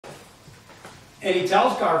And he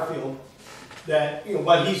tells Garfield that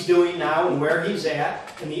what he's doing now and where he's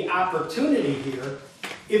at and the opportunity here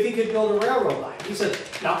if he could build a railroad line. He said,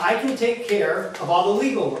 now I can take care of all the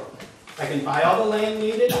legal work. I can buy all the land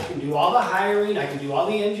needed, I can do all the hiring, I can do all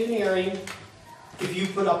the engineering if you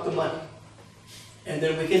put up the money. And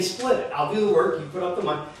then we can split it. I'll do the work, you put up the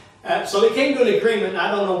money. So they came to an agreement.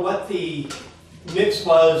 I don't know what the mix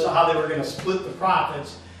was, or how they were going to split the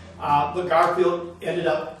profits, but Garfield ended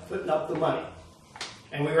up putting up the money.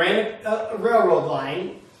 And we ran a railroad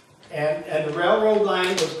line, and the railroad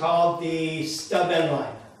line was called the Stub End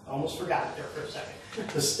Line. I almost forgot it there for a second.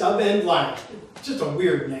 The Stub End Line, just a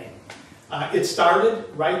weird name. It started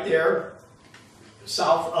right there,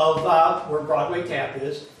 south of where Broadway Tap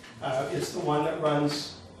is. It's the one that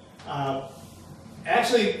runs,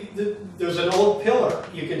 actually there's an old pillar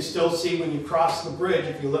you can still see when you cross the bridge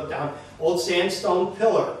if you look down. Old sandstone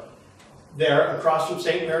pillar there across from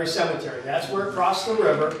St. Mary's Cemetery. That's where it crossed the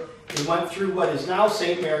river. It went through what is now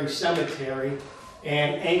St. Mary's Cemetery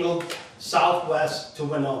and angled southwest to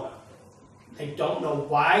Winona. I don't know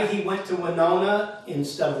why he went to Winona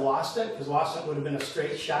instead of Lawston, because Lawston would have been a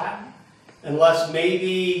straight shot, unless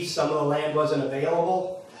maybe some of the land wasn't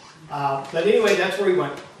available. But anyway, that's where he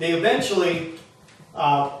went. They eventually,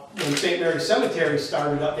 when St. Mary's Cemetery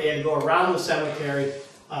started up, they had to go around the cemetery.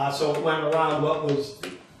 So it went around what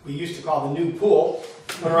we used to call the new pool.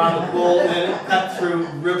 Went around the pool, and then it cut through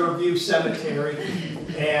Riverview Cemetery.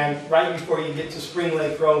 And right before you get to Spring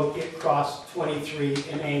Lake Road, it crossed 23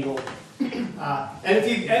 and angled. And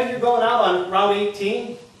as you're going out on Route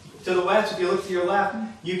 18 to the west, if you look to your left,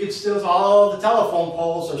 you could still, all the telephone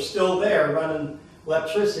poles are still there running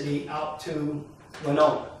electricity out to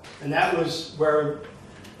Winona. And that was where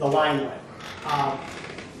the line went.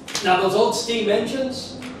 Now those old steam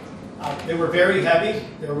engines, they were very heavy.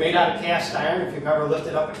 They were made out of cast iron. If you've ever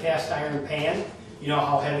lifted up a cast iron pan, you know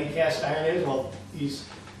how heavy cast iron is. Well, these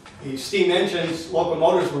steam engines,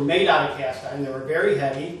 locomotives, were made out of cast iron. They were very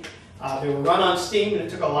heavy. They were run on steam, and it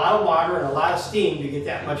took a lot of water and a lot of steam to get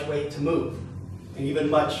that much weight to move. And even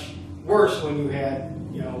much worse when you had,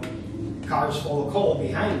 cars full of coal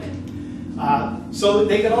behind it. So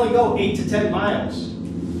they could only go 8 to 10 miles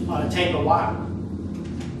on a tank of water.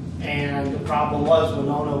 And the problem was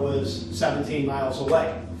Winona was 17 miles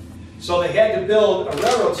away. So they had to build a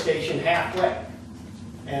railroad station halfway.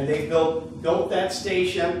 And they built that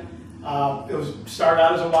station. It started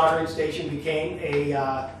out as a watering station, became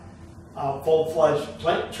a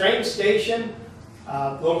full-fledged train station.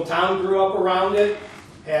 Little town grew up around it,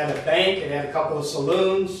 had a bank, it had a couple of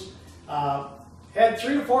saloons, had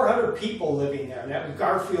 300 to 400 people living there, and that was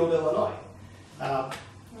Garfield, Illinois.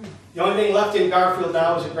 The only thing left in Garfield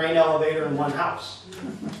now is a grain elevator and one house.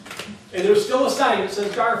 And there's still a sign that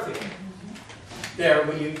says Garfield there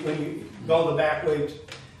when you go the back way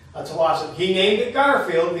to Lawson. He named it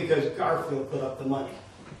Garfield because Garfield put up the money.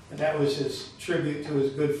 And that was his tribute to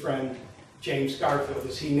his good friend James Garfield,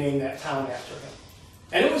 as he named that town after him.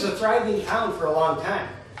 And it was a thriving town for a long time.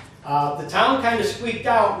 The town kind of squeaked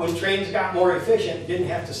out when trains got more efficient, didn't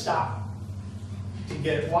have to stop to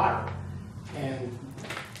get water. And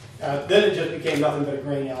then it just became nothing but a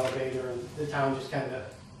grain elevator, and the town just kind of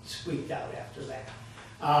squeaked out after that.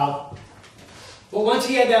 But once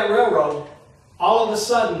he had that railroad, all of a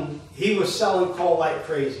sudden he was selling coal like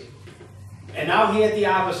crazy. And now he had the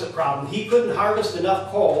opposite problem. He couldn't harvest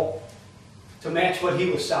enough coal to match what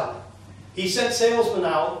he was selling. He sent salesmen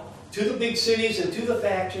out to the big cities and to the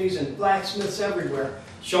factories and blacksmiths everywhere,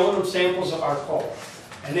 showing them samples of our coal.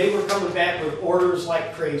 And they were coming back with orders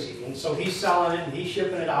like crazy. And so he's selling it and he's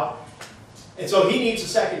shipping it out. And so he needs a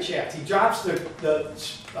second shaft. He drops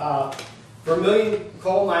the Vermilion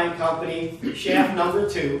Coal Mine Company shaft number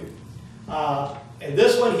 2. And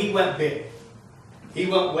this one he went big. He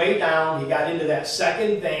went way down. He got into that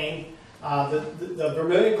second vein. The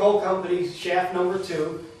Vermilion Coal Company shaft number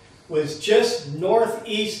 2 was just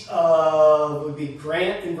northeast of, would be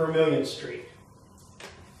Grant and Vermilion Street.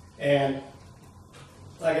 And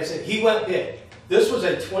like I said, he went big. This was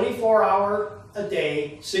a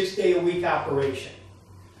 24-hour-a-day, 6-day-a-week operation.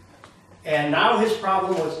 And now his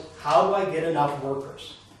problem was, how do I get enough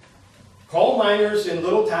workers? Coal miners in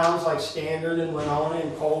little towns like Standard and Winona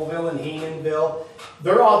and Colville and Heenanville,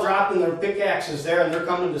 they're all dropping their pickaxes there and they're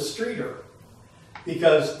coming to Streator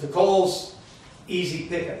because the coal's easy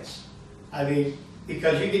pickings. I mean,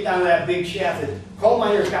 because you get down to that big shaft, coal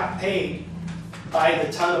miners got paid by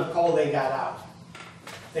the ton of coal they got out.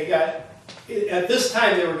 They got, at this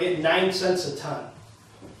time they were getting 9 cents a ton.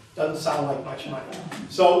 Doesn't sound like much money.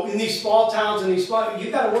 So in these small towns and these small,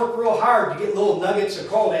 you got to work real hard to get little nuggets of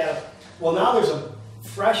coal out of. Well, now there's a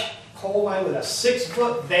fresh coal mine with a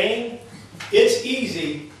 6-foot vein, it's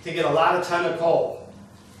easy to get a lot of ton of coal.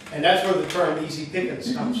 And that's where the term easy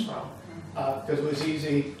pickings comes from. Because it was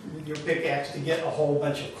easy with your pickaxe to get a whole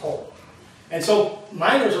bunch of coal. And so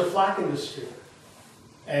miners are flocking to Streator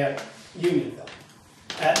at Unionville.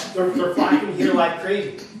 They're flocking here like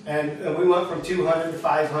crazy. And we went from 200 to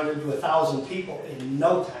 500 to 1,000 people in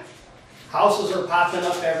no time. Houses are popping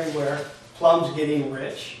up everywhere. Plumb's getting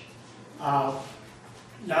rich. Not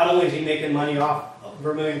only is he making money off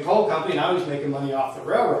Vermilion Coal Company, now he's making money off the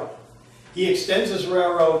railroad. He extends his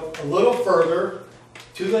railroad a little further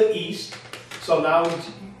to the east, so now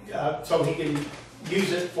so he can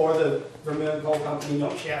use it for the Vermilion Coal Company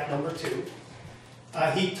note shaft number 2.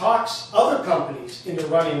 He talks other companies into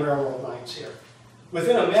running railroad lines here.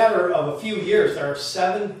 Within a matter of a few years, there are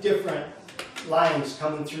 7 different lines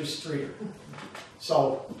coming through Streator.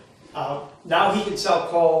 So now he can sell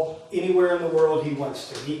coal anywhere in the world he wants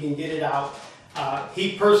to. He can get it out.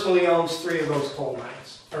 He personally owns 3 of those coal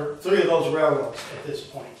mines, or 3 of those railroads at this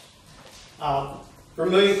point.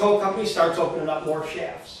 Vermilion Coal Company starts opening up more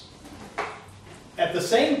shafts. At the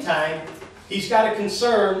same time, he's got a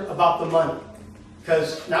concern about the money,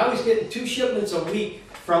 because now he's getting 2 shipments a week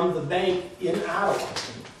from the bank in Ottawa.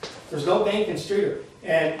 There's no bank in Streator.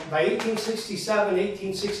 And by 1867,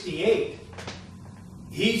 1868,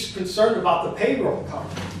 he's concerned about the payroll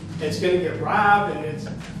coming. It's going to get robbed, and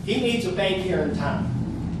he needs a bank here in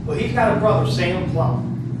town. Well, he's got a brother, Sam Plumb.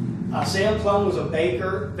 Sam Plumb was a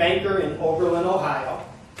banker in Oberlin, Ohio.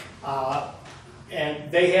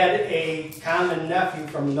 And they had a common nephew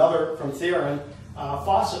from Theron,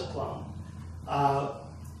 Fawcett Plumb,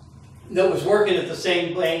 that was working at the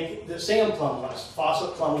same bank that Sam Plumb was.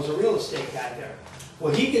 Fawcett Plumb was a real estate guy there.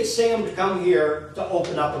 Well, he gets Sam to come here to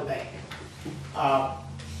open up a bank.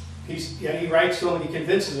 He writes to him and he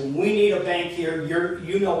convinces him, we need a bank here,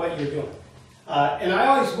 you know what you're doing. And I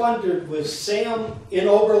always wondered, was Sam in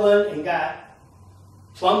Oberlin and got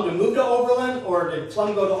Plumb to move to Oberlin, or did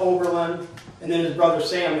Plumb go to Oberlin and then his brother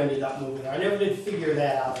Sam ended up moving there? I never did figure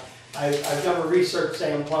that out. I've never researched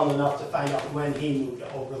Sam Plumb enough to find out when he moved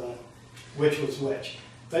to Oberlin, which was which.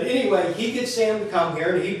 But anyway, he gets Sam to come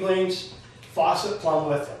here and he brings Fawcett Plumb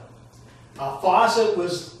with him. Fawcett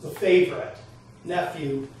was the favorite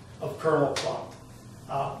nephew of Colonel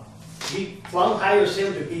Plumb. Plumb hires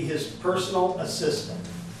him to be his personal assistant.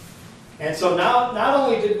 And so now, not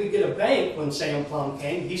only did we get a bank when Sam Plumb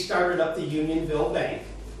came, he started up the Unionville Bank.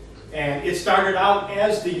 And it started out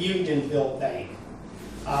as the Unionville Bank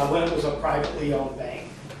when it was a privately owned bank.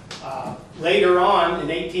 Later on, in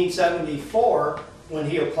 1874, when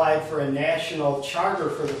he applied for a national charter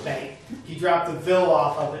for the bank, he dropped the "ville"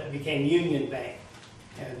 off of it and became Union Bank.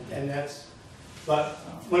 But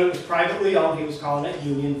when it was privately owned, he was calling it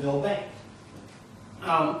Unionville Bank.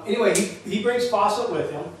 Anyway, he brings Fawcett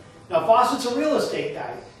with him. Now, Fawcett's a real estate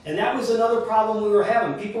guy, and that was another problem we were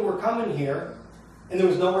having. People were coming here, and there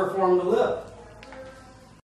was nowhere for them to live.